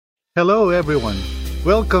Hello, everyone.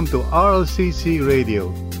 Welcome to RLCC Radio,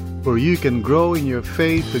 where you can grow in your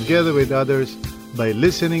faith together with others by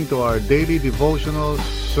listening to our daily devotionals,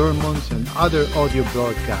 sermons, and other audio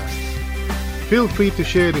broadcasts. Feel free to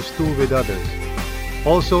share this tool with others.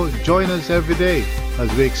 Also, join us every day as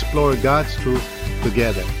we explore God's truth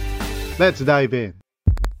together. Let's dive in.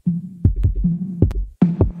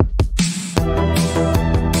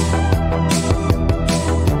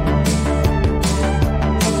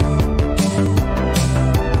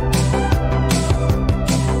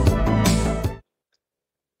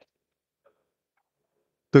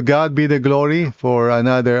 To God be the glory for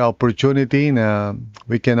another opportunity na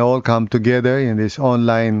we can all come together in this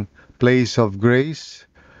online place of grace.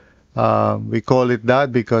 We call it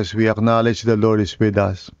that because we acknowledge the Lord is with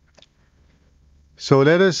us. So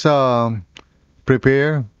let us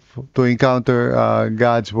prepare to encounter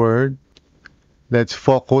God's Word. Let's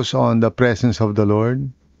focus on the presence of the Lord.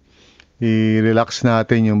 I-relax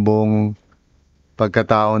natin yung buong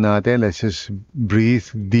pagkatao natin. Let's just breathe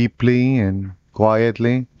deeply and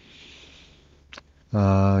quietly.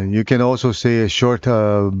 You can also say a short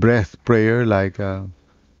breath prayer like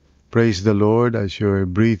praise the Lord as you're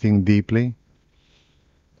breathing deeply.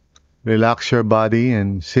 Relax your body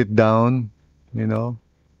and sit down,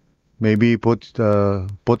 Maybe put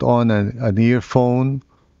on an earphone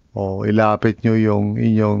o ilapit nyo yung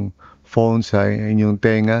inyong phone sa inyong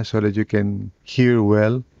tenga so that you can hear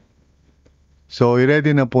well. So,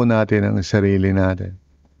 i-ready na po natin ang sarili natin.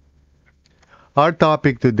 Our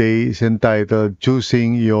topic today is entitled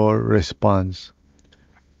Choosing Your Response.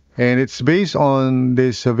 And it's based on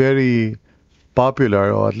this very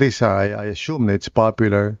popular, or at least I assume it's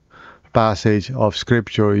popular passage of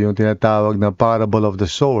Scripture, yung tinatawag na parable of the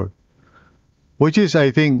sower. Which is,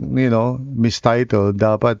 I think, mistitled.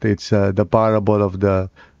 Dapat it's the parable of the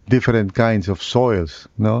different kinds of soils,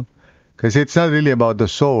 no? Because it's not really about the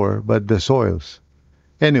sower, but the soils.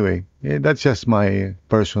 Anyway, that's just my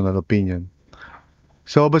personal opinion.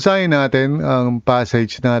 So, basahin natin ang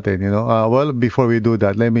passage natin, Well, before we do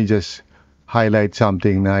that, let me just highlight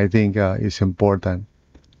something na I think is important.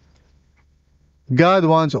 God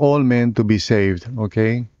wants all men to be saved,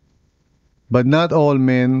 okay? But not all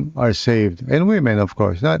men are saved. And women, of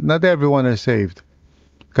course. Not everyone are saved.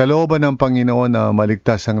 Kalooban ng Panginoon na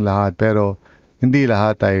maligtas ang lahat, pero hindi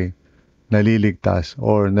lahat ay naliligtas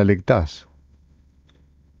or naligtas.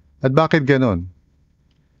 At bakit ganon?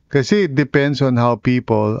 Kasi it depends on how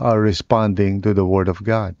people are responding to the Word of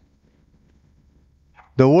God.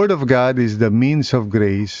 The Word of God is the means of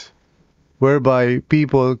grace whereby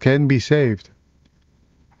people can be saved.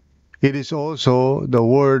 It is also the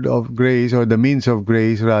word of grace, or the means of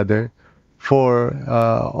grace rather, for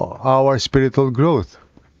our spiritual growth.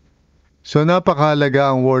 So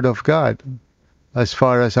napakahalaga ang Word of God as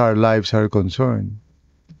far as our lives are concerned.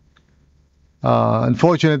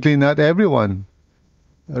 Unfortunately, not everyone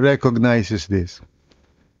recognizes this.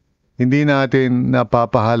 Hindi natin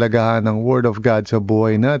napapahalagahan ng Word of God sa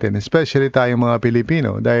buhay natin, especially tayong mga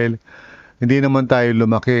Pilipino, dahil hindi naman tayo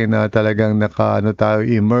lumaki na talagang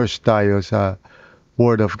immersed tayo sa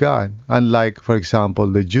Word of God. Unlike, for example,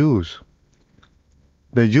 the Jews.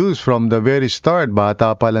 The Jews from the very start,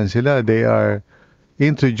 bata pa lang sila, they are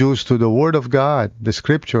introduced to the Word of God, the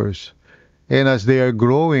Scriptures. And as they are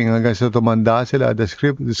growing, hanggang sa tumanda sila,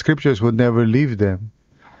 the Scriptures would never leave them.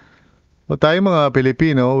 So tayo mga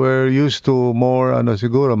Pilipino, we're used to more,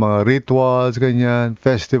 siguro, mga rituals, ganyan,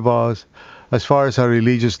 festivals, as far as our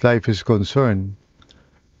religious life is concerned.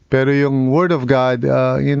 Pero yung Word of God,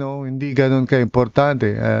 hindi ganun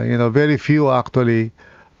ka-importante. Very few actually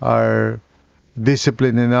are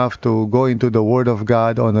disciplined enough to go into the Word of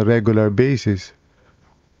God on a regular basis.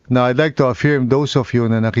 Now, I'd like to affirm those of you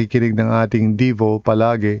na nakikinig ng ating Devo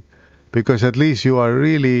palagi, because at least you are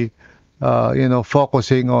really,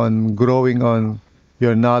 focusing on growing on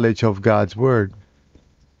your knowledge of God's Word.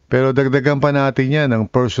 Pero dagdagan pa natin yan ng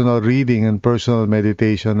personal reading and personal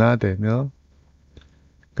meditation natin,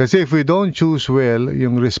 Kasi if we don't choose well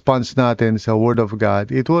yung response natin sa Word of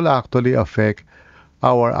God, it will actually affect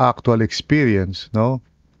our actual experience,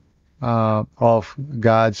 of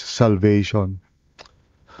God's salvation.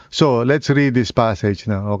 So, let's read this passage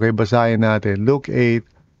now. Okay, basahin natin. Luke 8,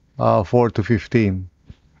 4-15.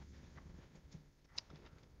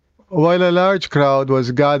 While a large crowd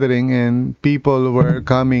was gathering and people were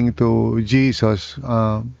coming to Jesus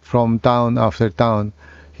from town after town,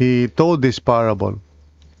 he told this parable.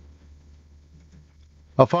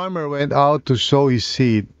 A farmer went out to sow his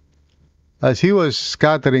seed. As he was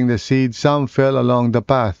scattering the seed, some fell along the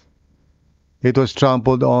path. It was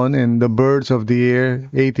trampled on, and the birds of the air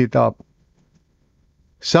ate it up.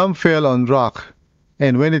 Some fell on rock,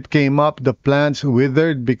 and when it came up, the plants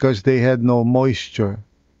withered because they had no moisture.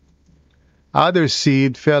 Other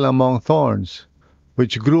seed fell among thorns,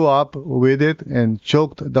 which grew up with it and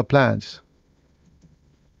choked the plants.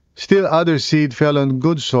 Still other seed fell on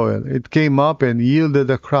good soil. It came up and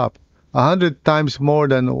yielded a crop, 100 times more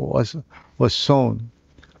than was sown.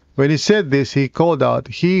 When he said this, he called out,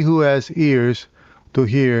 "He who has ears to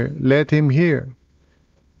hear, let him hear."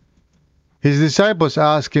 His disciples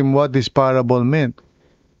asked him what this parable meant.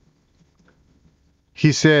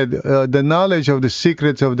 He said, "The knowledge of the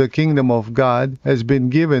secrets of the kingdom of God has been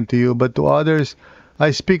given to you, but to others I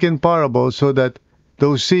speak in parables, so that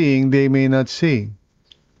though seeing they may not see,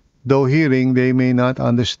 though hearing they may not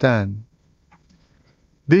understand."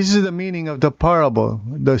 This is the meaning of the parable.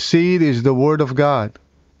 The seed is the word of God.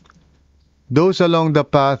 Those along the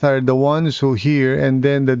path are the ones who hear, and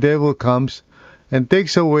then the devil comes and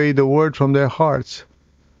takes away the word from their hearts,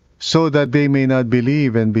 so that they may not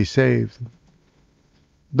believe and be saved.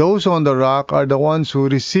 Those on the rock are the ones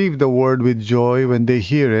who receive the word with joy when they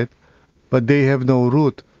hear it, but they have no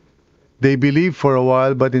root. They believe for a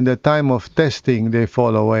while, but in the time of testing they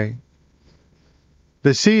fall away.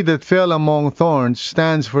 The seed that fell among thorns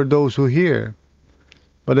stands for those who hear,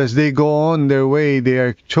 but as they go on their way, they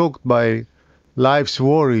are choked by life's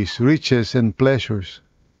worries, riches, and pleasures,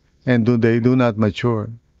 and they do not mature.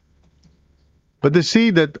 But the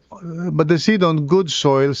seed on good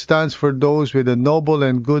soil stands for those with a noble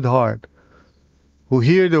and good heart, who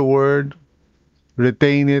hear the word,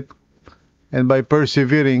 retain it, and by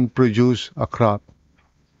persevering produce a crop.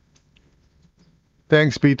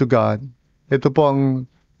 Thanks be to God. Ito po ang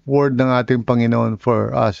word ng ating Panginoon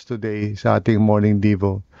for us today sa ating morning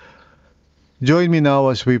devo. Join me now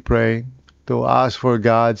as we pray to ask for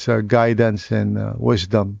God's guidance and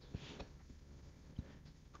wisdom.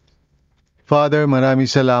 Father,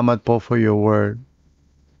 maraming salamat po for your word.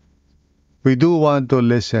 We do want to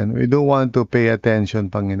listen. We do want to pay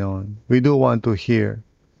attention, Panginoon. We do want to hear.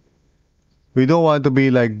 We don't want to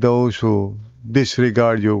be like those who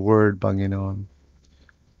disregard your word, Panginoon.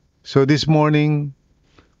 So this morning,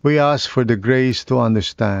 we ask for the grace to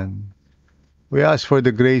understand. We ask for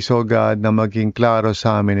the grace, O God, na maging klaro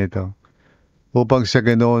sa amin ito, upang sa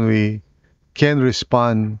ganoon we can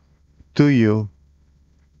respond to you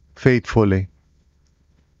faithfully.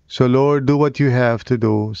 So Lord, do what you have to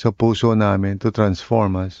do sa puso namin to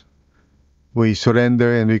transform us. We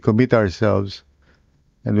surrender and we commit ourselves,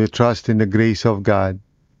 and we trust in the grace of God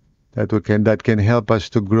that can help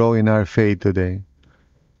us to grow in our faith today.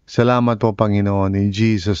 Salamat po, Panginoon, in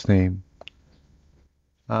Jesus' name.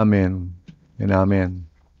 Amen and amen.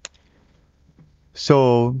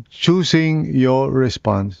 So, choosing your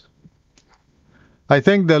response. I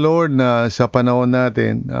thank the Lord na sa panahon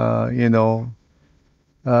natin,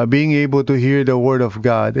 being able to hear the Word of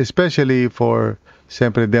God, especially for,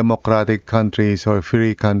 siyempre, democratic countries or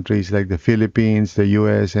free countries like the Philippines, the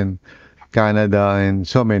US, and Canada, and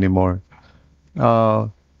so many more.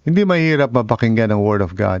 Hindi mahirap mapakinggan ang Word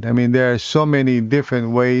of God. I mean, there are so many different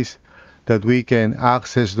ways that we can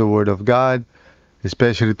access the Word of God,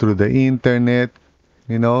 especially through the internet.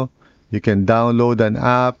 You can download an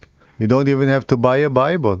app. You don't even have to buy a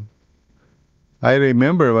Bible. I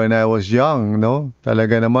remember when I was young,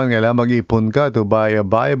 talaga naman kailangan mag-ipon ka to buy a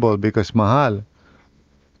Bible because mahal.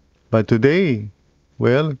 But today,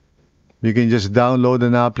 well, you can just download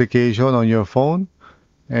an application on your phone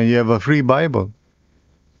and you have a free Bible.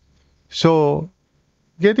 So,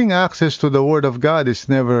 getting access to the Word of God is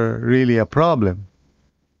never really a problem.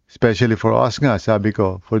 Especially for us nga, sabi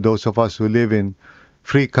ko, for those of us who live in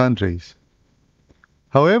free countries.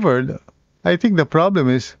 However, I think the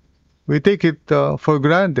problem is we take it for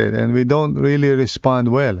granted and we don't really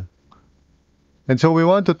respond well. And so we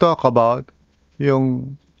want to talk about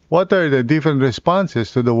what are the different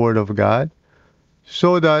responses to the Word of God,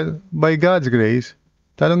 so that by God's grace,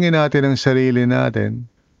 tanungin natin ang sarili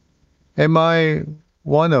natin, am I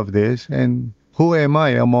one of this, and who am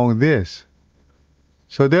I among this?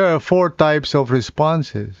 So there are 4 types of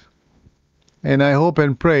responses. And I hope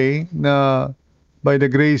and pray na by the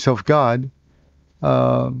grace of God,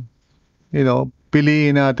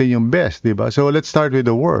 piliin natin yung best, di ba? So let's start with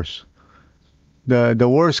the worst. The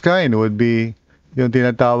worst kind would be yung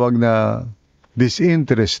tinatawag na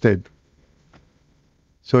disinterested.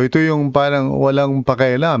 So ito yung parang walang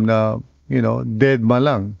pakialam na, dead ma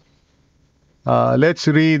lang. Let's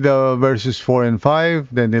read verses 4 and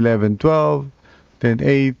 5, then 11, 12, then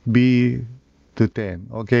 8b to 10.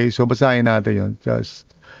 Okay, so basahin natin yun. Just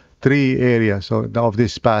 3 areas of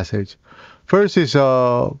this passage. First is,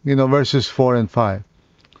 verses 4 and 5.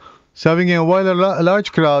 Sabi niya, while a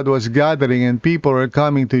large crowd was gathering and people were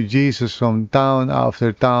coming to Jesus from town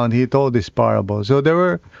after town, he told this parable. So there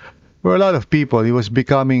were a lot of people. He was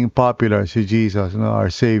becoming popular, si Jesus, our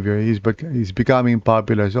Savior. He's becoming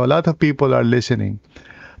popular. So a lot of people are listening.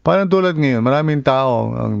 Parang tulad ngayon, maraming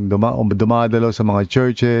tao ang dumadalo sa mga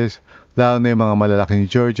churches, lalo na yung mga malalaking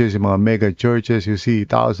churches, yung mga mega churches, you see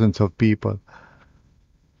thousands of people.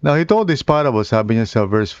 Now, he told this parable, sabi niya sa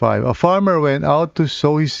verse 5, a farmer went out to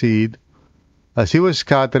sow his seed. As he was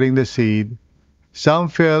scattering the seed, some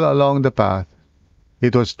fell along the path.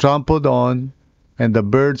 It was trampled on, and the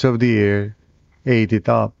birds of the air ate it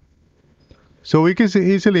up. So we can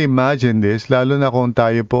easily imagine this, lalo na kung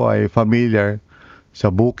tayo po ay familiar sa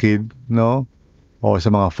bukid, no? O sa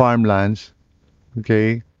mga farmlands.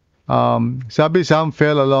 Okay? Sabi, some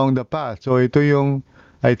fell along the path. So ito yung,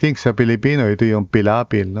 I think sa Pilipino, ito yung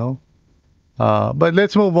pilapil, no? But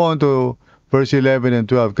let's move on to verse 11 and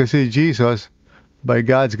 12. Kasi Jesus, by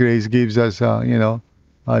God's grace, gives us,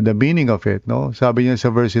 the meaning of it, no? Sabi niya sa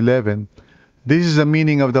verse 11, this is the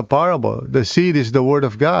meaning of the parable. The seed is the word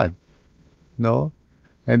of God, no?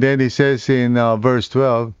 And then he says in verse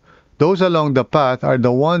 12, those along the path are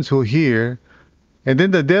the ones who hear, and then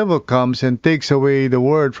the devil comes and takes away the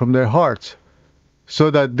word from their hearts, so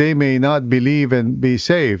that they may not believe and be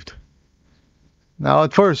saved. Now,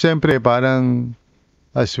 at first, siyempre, parang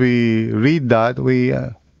as we read that, we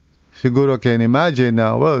siguro can imagine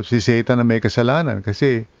na, well, si Satan na may kasalanan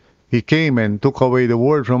kasi he came and took away the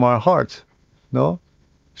word from our hearts, no?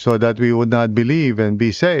 So that we would not believe and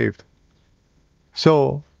be saved.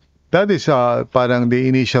 So, that is parang the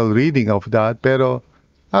initial reading of that. Pero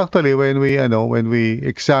actually, when we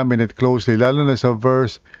examine it closely, lalo na sa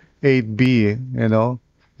verse 8b,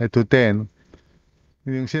 to 10,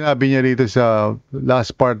 yung sinabi niya dito sa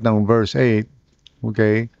last part ng verse 8,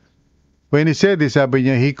 okay? When he said this, sabi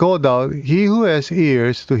niya, he called out, he who has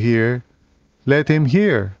ears to hear, let him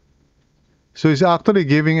hear. So he's actually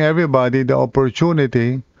giving everybody the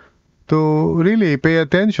opportunity to really pay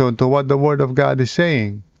attention to what the Word of God is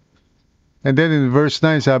saying. And then in verse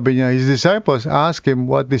 9, sabi niya, his disciples asked him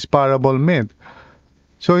what this parable meant.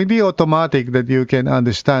 So hindi automatic that you can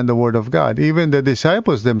understand the Word of God. Even the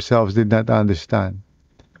disciples themselves did not understand.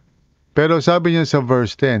 Pero sabi niya sa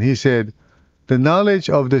verse 10, he said, the knowledge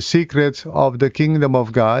of the secrets of the kingdom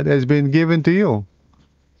of God has been given to you.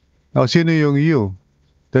 Now, sino yung you?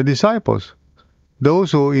 The disciples.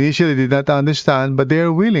 Those who initially did not understand, but they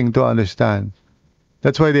are willing to understand.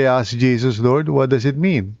 That's why they asked Jesus, Lord, what does it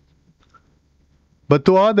mean? But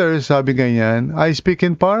to others, sabi ganyan, I speak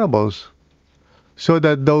in parables, so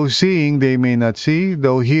that though seeing they may not see,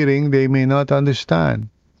 though hearing they may not understand.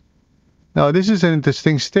 Now, this is an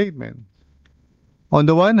interesting statement. On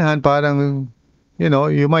the one hand, parang,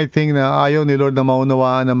 you might think na ayaw ni Lord na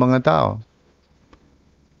maunawaan ng mga tao.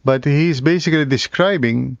 But He's basically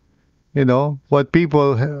describing, what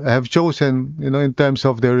people have chosen, in terms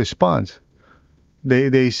of their response.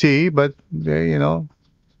 They see, but they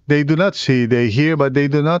do not see. They hear, but they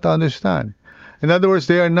do not understand. In other words,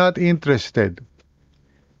 they are not interested.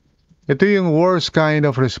 Ito yung worst kind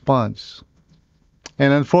of response.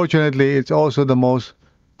 And unfortunately, it's also the most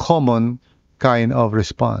common kind of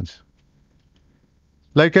response.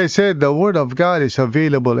 Like I said, the Word of God is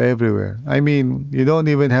available everywhere. I mean, you don't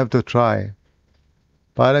even have to try.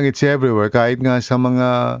 Parang it's everywhere. Kahit nga sa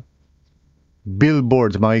mga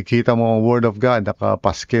billboards, makikita mo ang Word of God,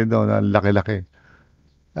 nakapaskil doon, na laki-laki.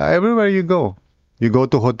 Everywhere you go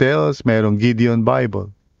to hotels, mayroong Gideon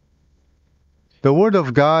Bible. The Word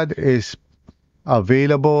of God is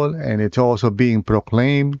available and it's also being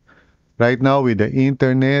proclaimed. Right now with the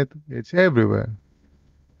internet, it's everywhere.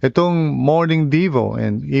 Itong morning devo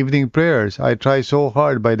and evening prayers, I try so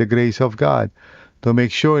hard by the grace of God to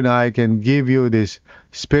make sure that I can give you this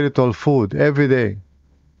spiritual food every day.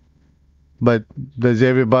 But does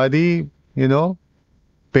everybody,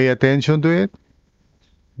 pay attention to it?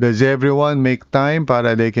 Does everyone make time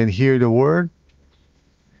para they can hear the word?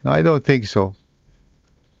 No, I don't think so.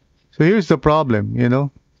 So here's the problem,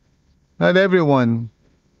 Not everyone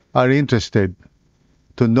are interested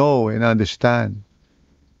to know and understand.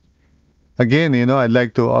 Again, I'd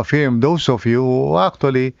like to affirm those of you who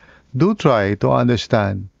actually do try to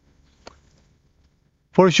understand.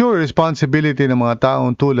 For sure, responsibility ng mga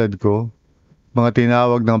taong tulad ko, mga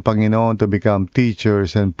tinawag ng Panginoon to become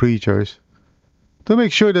teachers and preachers, to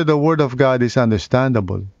make sure that the Word of God is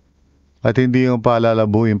understandable. At hindi yung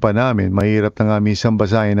palalabuhin pa namin. Mahirap na nga minsan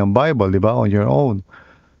basahin ng Bible, di ba, on your own.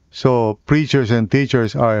 So, preachers and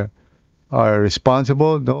teachers are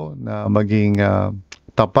responsible, na maging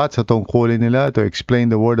tapat sa tungkulin nila to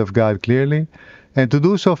explain the Word of God clearly. And to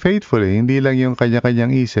do so faithfully, hindi lang yung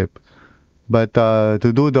kanya-kanyang isip, but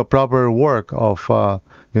to do the proper work of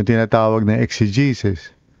yung tinatawag na exegesis,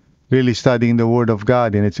 really studying the Word of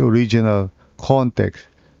God in its original context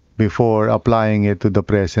before applying it to the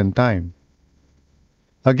present time.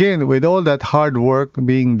 Again, with all that hard work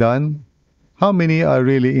being done, how many are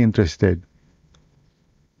really interested?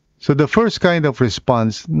 So the first kind of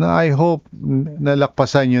response na I hope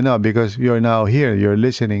nalakpasan nyo na because you're now here, you're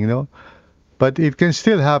listening, no? But it can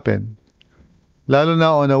still happen. Lalo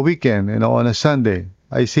na on a weekend, on a Sunday.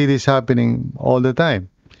 I see this happening all the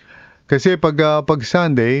time. Kasi pag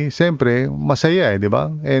Sunday, siyempre, masaya di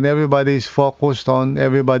ba? And everybody is focused on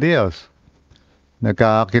everybody else.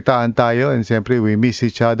 Nagkakitaan tayo and siyempre we miss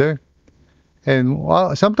each other. And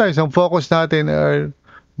sometimes ang focus natin are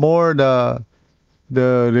more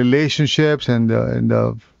the relationships and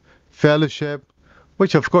the fellowship,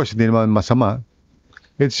 which of course hindi naman masama.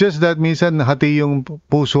 It's just that minsan hati yung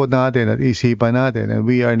puso natin at isipan natin and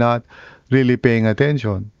we are not really paying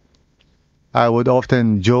attention. I would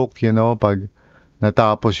often joke, pag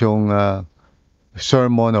natapos yung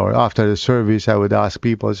sermon or after the service, I would ask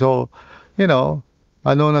people, so, ano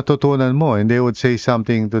natutunan mo? And they would say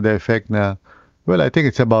something to the effect na, well, I think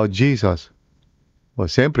it's about Jesus. Well,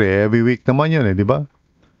 siyempre, every week naman yun, di ba?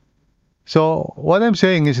 So, what I'm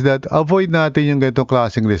saying is that avoid natin yung ganitong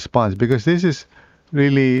klaseng response because this is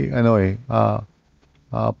really,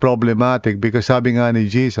 problematic because sabi nga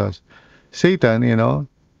ni Jesus, Satan,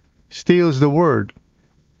 steals the word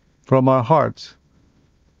from our hearts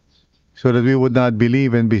so that we would not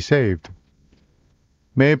believe and be saved.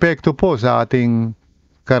 May epekto po sa ating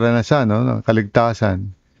karanasan, ng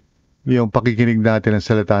kaligtasan, yung pakikinig natin ng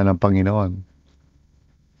salita ng Panginoon.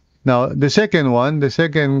 Now, the second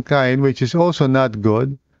kind, which is also not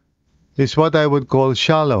good, is what I would call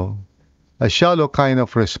shallow. A shallow kind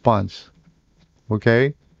of response.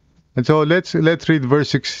 Okay? And so let's read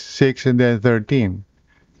verse 6 and then 13.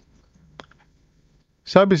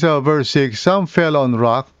 Sabi sa verse 6, some fell on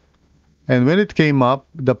rock, and when it came up,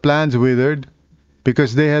 the plants withered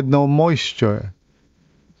because they had no moisture.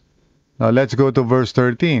 Now let's go to verse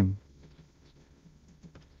 13.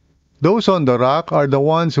 Those on the rock are the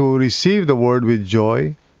ones who receive the word with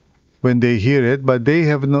joy when they hear it, but they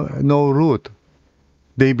have no root.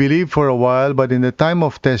 They believe for a while, but in the time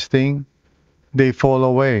of testing, they fall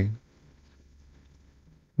away.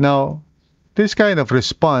 Now, this kind of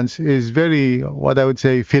response is very, what I would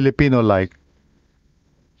say, Filipino-like.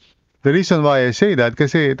 The reason why I say that,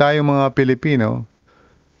 kasi tayong mga Pilipino,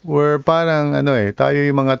 we're parang, tayo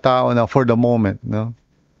yung mga tao na for the moment, no?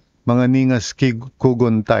 Mga ningas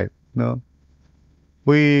kugon type, no?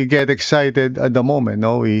 We get excited at the moment,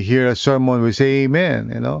 no? We hear a sermon, we say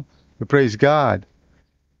amen, we praise God.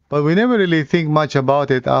 But we never really think much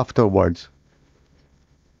about it afterwards.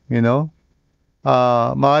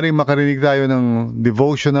 Maaaring makarinig tayo ng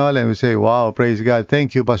devotional and we say, wow, praise God,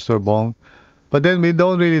 thank you, Pastor Bong. But then we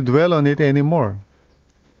don't really dwell on it anymore.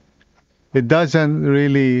 It doesn't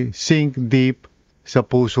really sink deep sa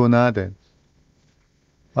puso natin.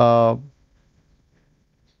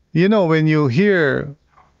 When you hear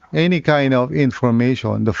any kind of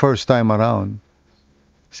information the first time around,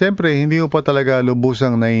 siyempre, hindi mo pa talaga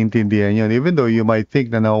lubusang naiintindihan yun, even though you might think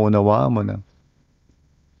na nauunawaan mo na.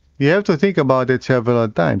 You have to think about it several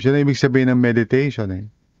times. Yun ang ibig sabihin ng meditation.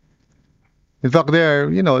 In fact, there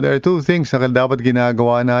are two things na dapat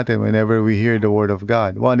ginagawa natin whenever we hear the Word of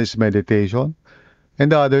God. One is meditation,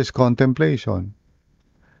 and the other is contemplation.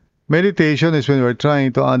 Meditation is when we're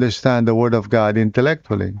trying to understand the Word of God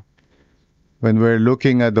intellectually. When we're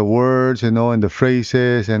looking at the words, and the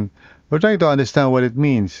phrases, and we're trying to understand what it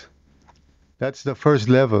means. That's the first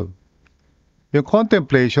level. Yung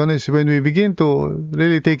contemplation is when we begin to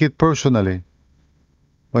really take it personally.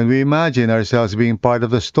 When we imagine ourselves being part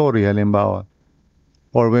of the story, halimbawa.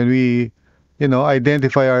 Or when we,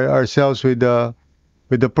 identify ourselves with the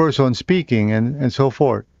person speaking and so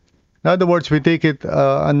forth. In other words, we take it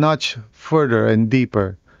a notch further and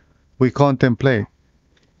deeper. We contemplate.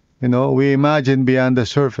 We imagine beyond the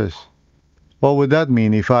surface. What would that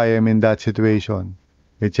mean if I am in that situation,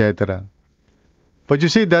 etc.? But you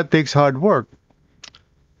see, that takes hard work.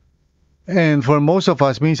 And for most of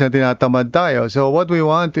us, minsan tinatamad tayo. So what we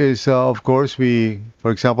want is, of course, we,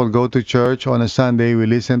 for example, go to church on a Sunday, we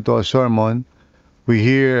listen to a sermon, we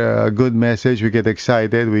hear a good message, we get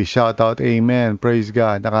excited, we shout out, amen, praise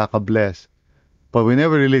God, nakaka-bless. But we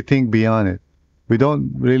never really think beyond it. We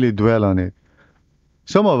don't really dwell on it.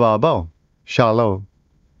 So mababaw, shallow.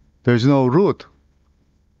 There's no root.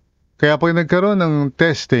 Kaya pag nagkaroon ng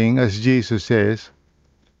testing, as Jesus says,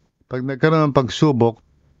 pag nagkaroon ng pagsubok,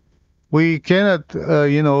 we cannot,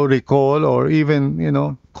 recall or even,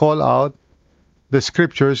 call out the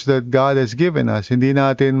scriptures that God has given us. Hindi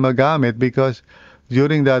natin magamit because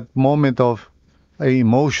during that moment of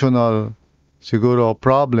emotional, siguro,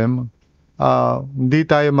 problem, hindi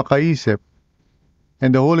tayo makaisip.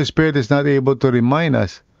 And the Holy Spirit is not able to remind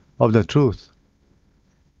us of the truth.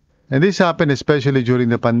 And this happened especially during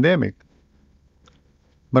the pandemic.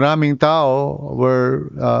 Maraming tao were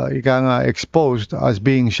exposed as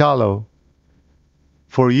being shallow.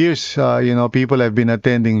 For years, people have been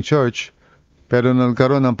attending church, pero nung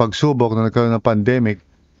nagkaroon ng pagsubok, nung nagkaroon ng pandemic,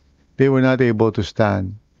 they were not able to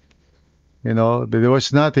stand. There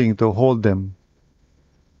was nothing to hold them.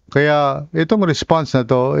 Kaya itong response na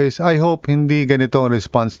to is, I hope hindi ganito ang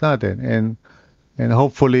response natin. And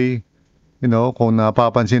hopefully, kung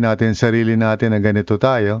napapansin natin sarili natin na ganito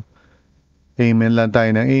tayo, amen lang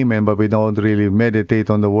tayo ng amen, but we don't really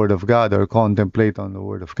meditate on the Word of God or contemplate on the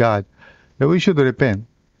Word of God, that we should repent.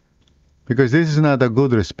 Because this is not a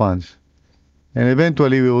good response. And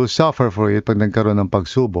eventually, we will suffer for it pag nagkaroon ng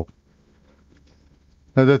pagsubok.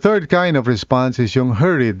 Now, the third kind of response is yung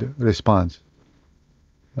hurried response.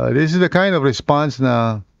 This is the kind of response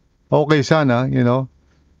na okay sana,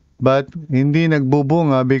 but hindi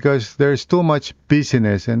nagbubunga because there's too much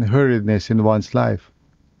busyness and hurriedness in one's life.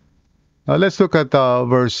 Now, let's look at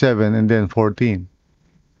verse 7 and then 14.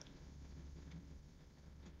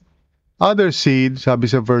 Other seed, sabi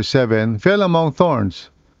sa verse 7, fell among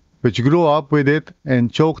thorns, which grew up with it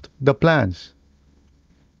and choked the plants.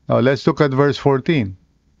 Now, let's look at verse 14.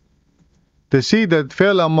 The seed that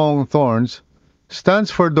fell among thorns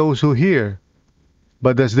stands for those who hear,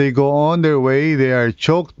 but as they go on their way, they are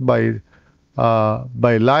choked by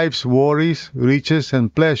life's worries, riches,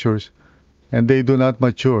 and pleasures, and they do not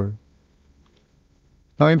mature.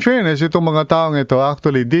 Now, in fairness, itong mga taong ito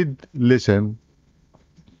actually did listen.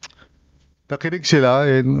 Nakinig sila,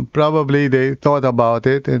 and probably they thought about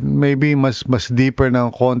it, and maybe mas deeper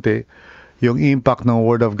ng konti yung impact ng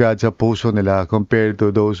Word of God sa puso nila compared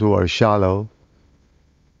to those who are shallow.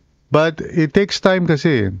 But it takes time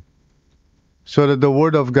kasi, so that the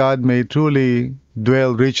Word of God may truly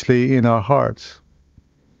dwell richly in our hearts.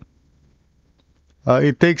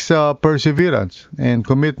 It takes perseverance and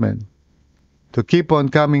commitment to keep on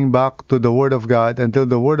coming back to the Word of God until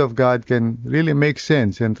the Word of God can really make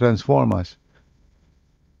sense and transform us.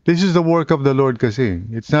 This is the work of the Lord kasi.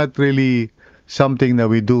 It's not really something that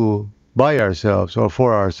we do by ourselves or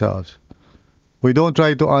for ourselves. We don't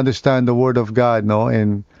try to understand the Word of God,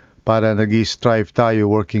 and para nag-strive tayo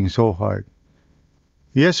working so hard.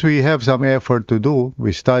 Yes, we have some effort to do.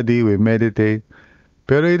 We study, we meditate.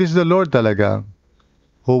 Pero it is the Lord talaga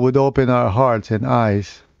who would open our hearts and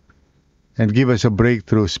eyes and give us a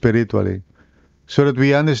breakthrough spiritually so that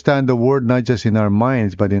we understand the Word not just in our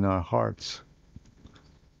minds but in our hearts.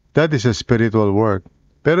 That is a spiritual work.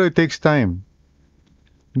 Pero it takes time.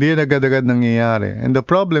 Hindi yan agad-agad nangyayari. And the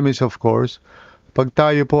problem is, of course, pag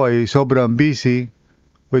tayo po ay sobrang busy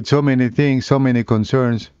with so many things, so many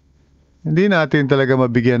concerns, hindi natin talaga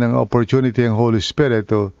mabigyan ng opportunity ang Holy Spirit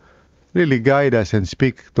to really guide us and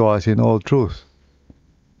speak to us in all truth.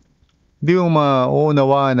 Hindi mo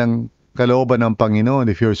mauunawaan ng kalooban ng Panginoon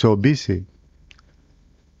if you're so busy.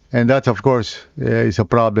 And that, of course, is a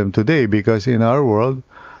problem today because in our world,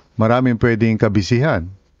 maraming pwedeng kabisihan.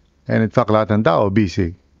 And in fact, lahat ng tao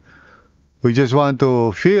busy. We just want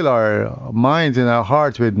to fill our minds and our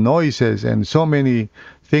hearts with noises and so many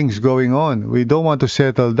things going on. We don't want to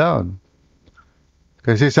settle down.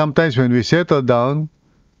 Kasi sometimes when we settle down,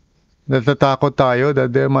 natatakot tayo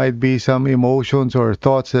that there might be some emotions or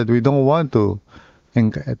thoughts that we don't want to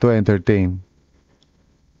entertain.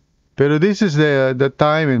 Pero this is the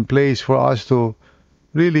time and place for us to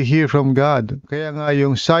really hear from God. Kaya nga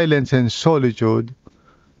yung silence and solitude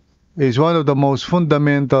is one of the most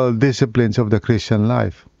fundamental disciplines of the Christian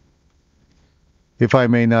life. If I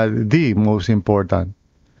may not, the most important.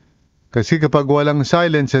 Kasi kapag walang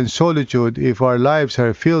silence and solitude, if our lives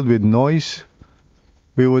are filled with noise,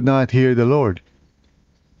 we would not hear the Lord.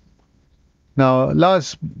 Now,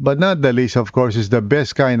 last but not the least, of course, is the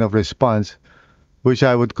best kind of response, which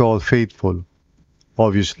I would call faithful,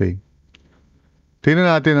 obviously. Tingnan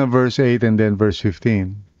natin ang verse 8 and then verse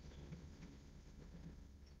 15.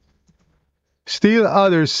 Still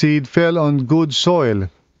other seed fell on good soil.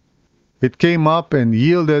 It came up and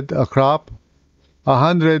yielded a crop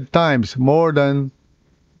 100 times more than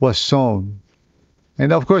was sown.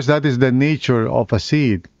 And of course, that is the nature of a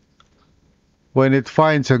seed. When it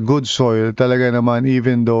finds a good soil, talaga naman,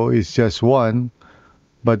 even though it's just one,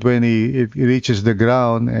 but when it reaches the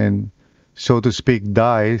ground and, so to speak,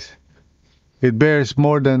 dies, It bears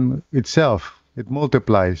more than itself. It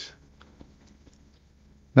multiplies.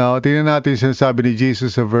 Now, tingnan natin yung sinasabi ni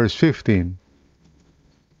Jesus sa verse 15.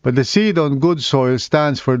 But the seed on good soil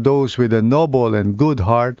stands for those with a noble and good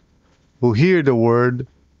heart who hear the word,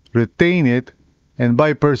 retain it, and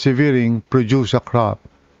by persevering, produce a crop.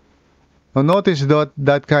 Now, notice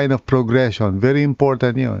that kind of progression. Very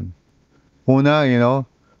important yun. Una,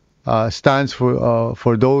 stands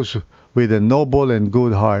for those with a noble and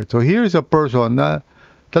good heart. So here's a person na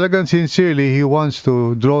talagang sincerely, he wants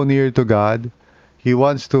to draw near to God. He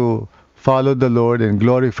wants to follow the Lord and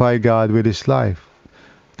glorify God with his life.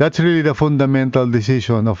 That's really the fundamental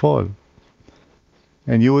decision of all.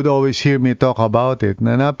 And you would always hear me talk about it,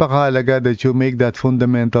 na napakahalaga that you make that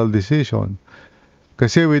fundamental decision.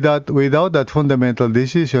 Kasi without that fundamental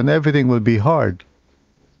decision, everything will be hard.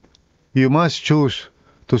 You must choose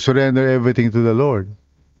to surrender everything to the Lord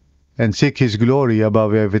and seek His glory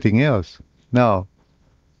above everything else. Now,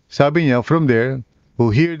 sabi niya, from there, who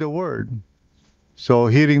hear the word. So,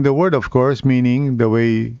 hearing the word, of course, meaning the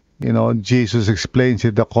way, Jesus explains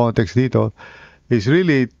it, the context dito, is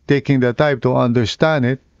really taking the time to understand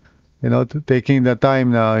it, taking the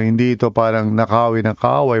time na hindi ito parang nakawin ng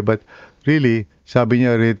kaaway, but really, sabi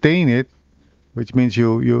niya, retain it, which means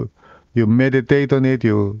you meditate on it,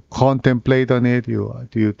 you contemplate on it,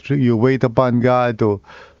 you wait upon God to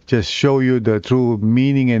just show you the true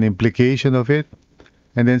meaning and implication of it.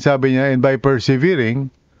 And then sabi niya, and by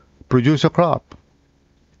persevering, produce a crop.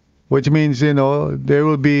 Which means, there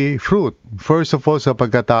will be fruit. First of all, sa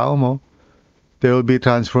pagkatao mo, there will be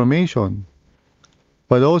transformation.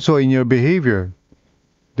 But also in your behavior,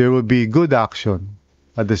 there will be good action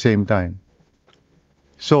at the same time.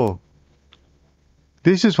 So,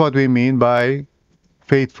 this is what we mean by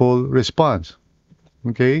faithful response.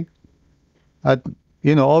 Okay? At,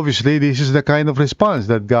 obviously, this is the kind of response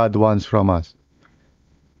that God wants from us.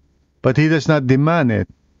 But He does not demand it.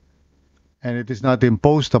 And it is not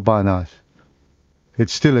imposed upon us.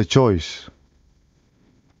 It's still a choice.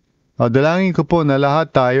 Now, dalangin ko po na lahat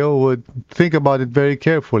tayo would think about it very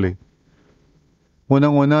carefully.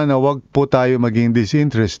 Unang-una na wag po tayo maging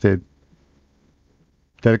disinterested.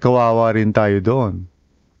 Dahil kawawa rin tayo doon.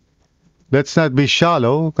 Let's not be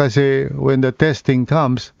shallow kasi when the testing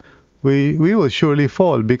comes, we will surely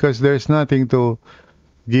fall because there's nothing to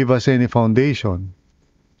give us any foundation.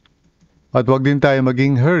 At wag din tayo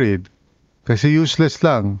maging hurried kasi useless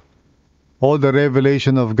lang. All the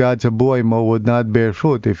revelation of God sa buhay mo would not bear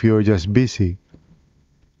fruit if you're just busy.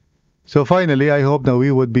 So finally, I hope that we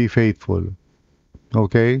would be faithful.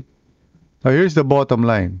 Okay? Now here's the bottom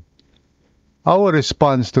line. Our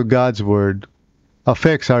response to God's word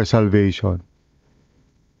affects our salvation.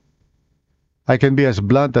 I can be as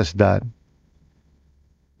blunt as that.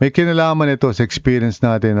 May kinalaman ito sa experience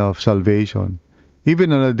natin of salvation, even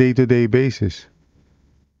on a day-to-day basis.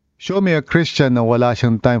 Show me a Christian na wala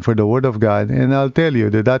siyang time for the Word of God, and I'll tell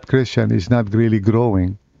you that Christian is not really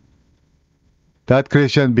growing. That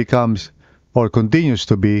Christian becomes or continues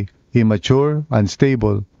to be immature,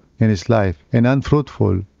 unstable in his life, and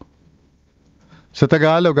unfruitful. Sa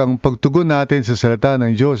Tagalog, ang pagtugon natin sa salita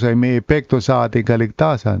ng Diyos ay may epekto sa ating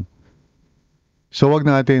kaligtasan. So wag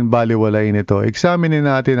natin baliwalain ito. Examine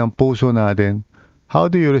natin ang puso natin. How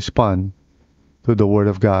do you respond to the Word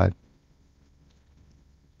of God?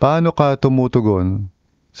 Paano ka tumutugon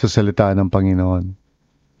sa salita ng Panginoon?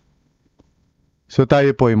 So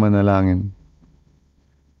tayo po ay manalangin.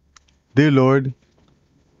 Dear Lord,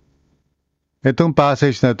 itong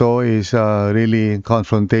passage na to is really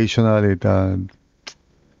confrontational. It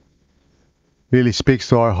really speaks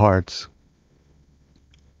to our hearts.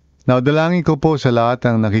 Now, dalangin ko po sa lahat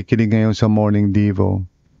ng nakikinig ngayon sa Morning Devo.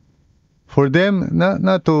 For them,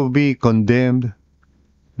 not to be condemned,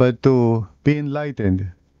 but to be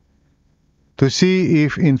enlightened. To see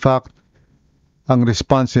if, in fact, ang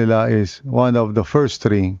response nila is one of the first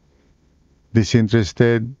three.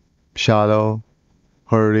 Disinterested, shallow,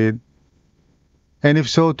 hurried. And if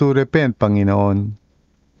so, to repent, Panginoon.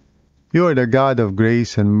 You are the God of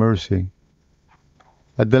grace and mercy.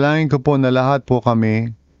 At dalangin ko po na lahat po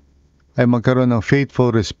kami ay magkaroon ng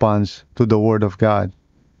faithful response to the Word of God.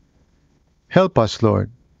 Help us,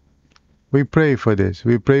 Lord. We pray for this.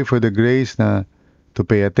 We pray for the grace to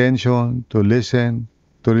pay attention, to listen,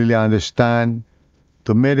 to really understand,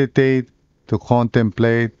 to meditate, to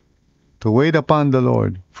contemplate, to wait upon the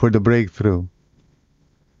Lord for the breakthrough.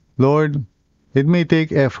 Lord, it may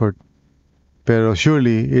take effort, pero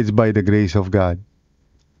surely it's by the grace of God.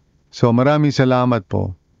 So maraming salamat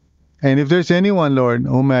po. And if there's anyone, Lord,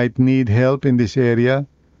 who might need help in this area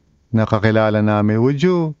na kakilala namin, would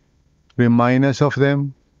you remind us of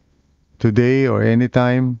them? today or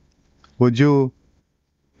anytime, would you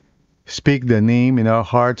speak the name in our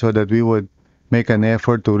heart so that we would make an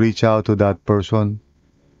effort to reach out to that person?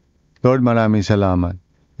 Lord, maraming salamat.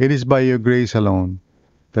 It is by your grace alone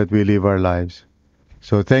that we live our lives.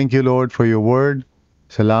 So thank you, Lord, for your word.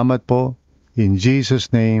 Salamat po. In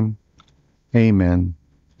Jesus' name, amen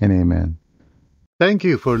and amen. Thank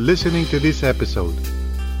you for listening to this episode.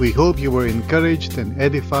 We hope you were encouraged and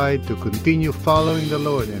edified to continue following the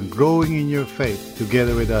Lord and growing in your faith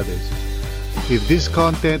together with others. If this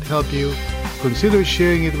content helped you, consider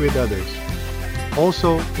sharing it with others.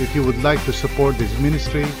 Also, if you would like to support this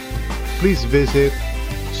ministry, please visit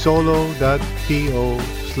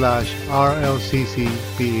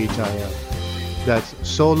solo.to/RLCCPHIL. That's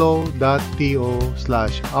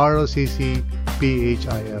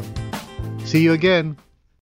solo.to/RLCCPHIL. See you again.